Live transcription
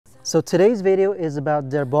So today's video is about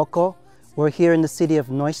der Bockl. We're here in the city of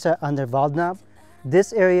Neustadt an der Waldnaab.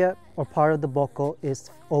 This area, or part of the Bockl, is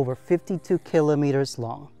over 52 kilometers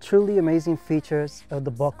long. Truly amazing features of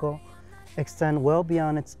the Bockl extend well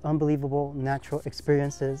beyond its unbelievable natural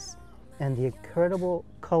experiences and the incredible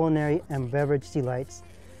culinary and beverage delights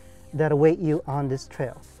that await you on this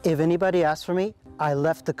trail. If anybody asks for me, I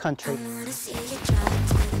left the country.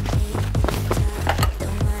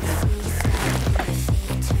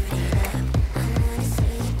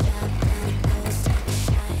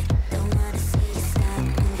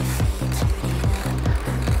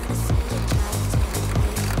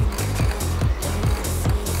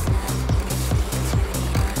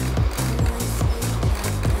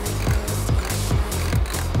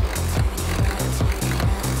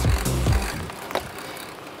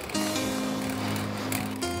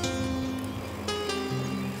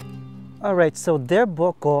 All right, so der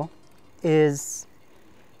Bockl is,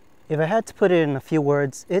 if I had to put it in a few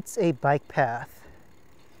words, it's a bike path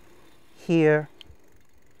here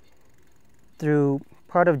through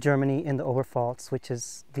part of Germany in the Oberpfalz, which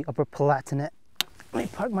is the Upper Palatinate. Let me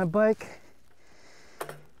park my bike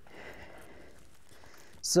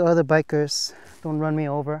so other bikers don't run me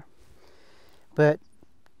over. But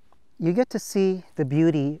you get to see the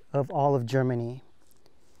beauty of all of Germany.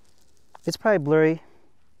 It's probably blurry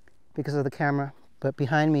because of the camera, but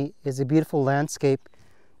behind me is a beautiful landscape.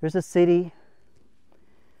 There's a city,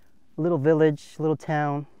 a little village, a little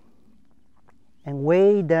town, and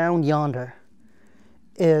way down yonder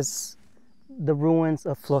is the ruins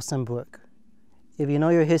of Flossenburg. If you know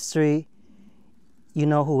your history, you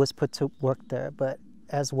know who was put to work there, but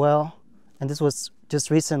as well, and this was just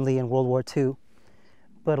recently in World War II,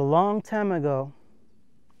 but a long time ago,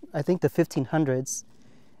 I think the 1500s,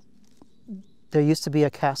 there used to be a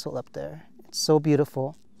castle up there. It's so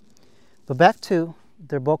beautiful. But back to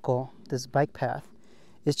der Bockl, this bike path,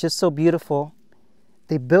 it's just so beautiful.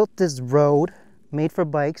 They built this road made for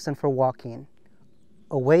bikes and for walking,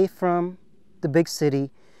 away from the big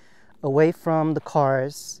city, away from the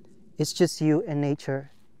cars. It's just you and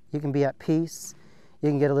nature. You can be at peace, you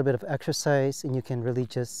can get a little bit of exercise, and you can really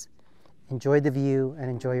just enjoy the view and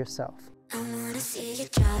enjoy yourself. I wanna see you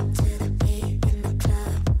drop to the